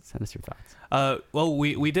 Send us your thoughts. Well,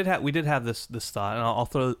 we did have this thought, and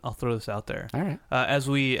I'll throw this out there. All right. As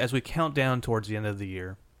we count down towards the end of the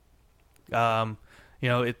year,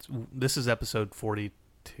 this is episode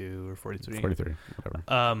 42 or 43. 43,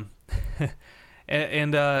 whatever.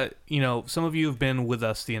 And some of you have been with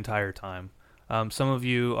us the entire time. Some of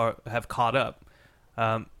you have caught up,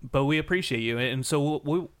 but we appreciate you, and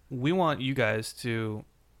so we want you guys to,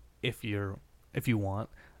 if you want,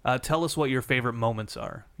 tell us what your favorite moments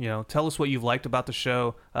are. Tell us what you've liked about the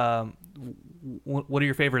show. What are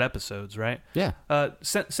your favorite episodes? Right? Yeah.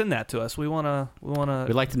 Send that to us. We wanna.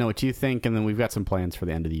 We'd like to know what you think, and then we've got some plans for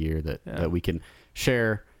the end of the year that we can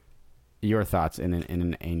share your thoughts in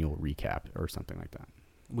an annual recap or something like that.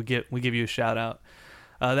 We give you a shout out.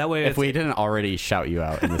 That way, if we didn't already shout you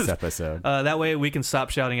out in this episode, that way we can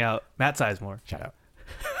stop shouting out Matt Sizemore. Shout out.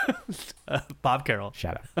 Bob Carroll.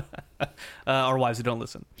 Shout out. Our wives who don't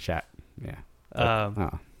listen. Yeah.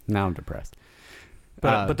 Now I'm depressed.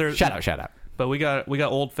 But there's shout out. But we got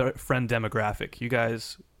old friend demographic. You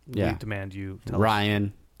guys, we demand you tell Ryan,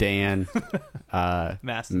 us. Dan,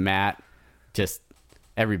 Matt, just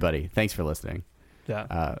everybody. Thanks for listening.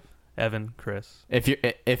 Yeah. Evan, Chris.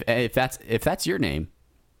 If that's your name,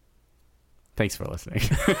 thanks for listening.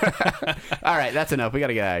 All right, that's enough. We got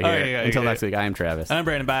to get out of here. Until next week, I am Travis. I'm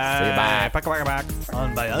Brandon. Bye. See you. Bye. Back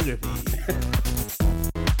on biography.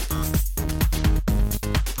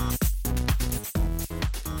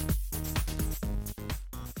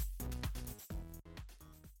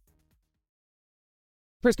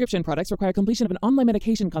 Prescription products require completion of an online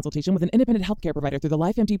medication consultation with an independent healthcare provider through the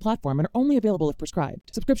LifeMD platform and are only available if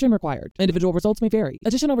prescribed. Subscription required. Individual results may vary.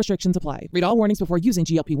 Additional restrictions apply. Read all warnings before using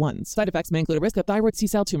GLP-1s. Side effects may include a risk of thyroid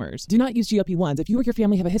C-cell tumors. Do not use GLP-1s if you or your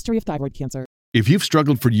family have a history of thyroid cancer. If you've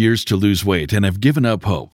struggled for years to lose weight and have given up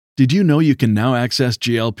hope, did you know you can now access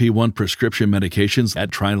GLP-1 prescription medications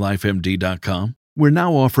at TryLifeMD.com? We're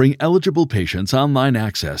now offering eligible patients online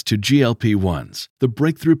access to GLP-1s, the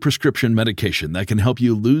breakthrough prescription medication that can help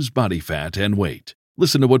you lose body fat and weight.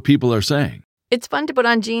 Listen to what people are saying. It's fun to put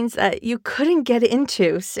on jeans that you couldn't get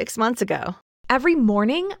into 6 months ago. Every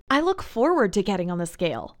morning, I look forward to getting on the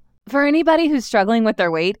scale. For anybody who's struggling with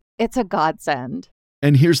their weight, it's a godsend.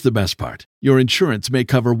 And here's the best part. Your insurance may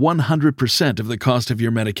cover 100% of the cost of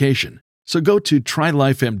your medication. So go to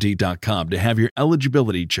TryLifeMD.com to have your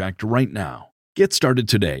eligibility checked right now. Get started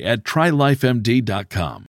today at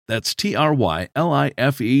TryLifeMD.com. That's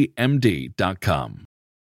TryLifeMD.com.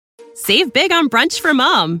 Save big on brunch for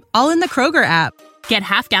mom, all in the Kroger app. Get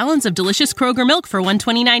half gallons of delicious Kroger milk for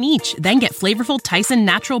 $1.29 each. Then get flavorful Tyson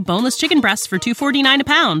natural boneless chicken breasts for $2.49 a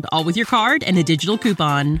pound, all with your card and a digital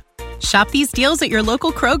coupon. Shop these deals at your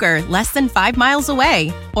local Kroger, less than 5 miles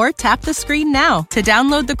away. Or tap the screen now to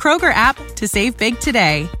download the Kroger app to save big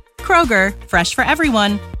today. Kroger, fresh for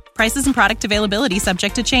everyone. Prices and product availability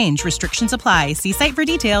subject to change. Restrictions apply. See site for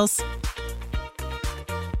details.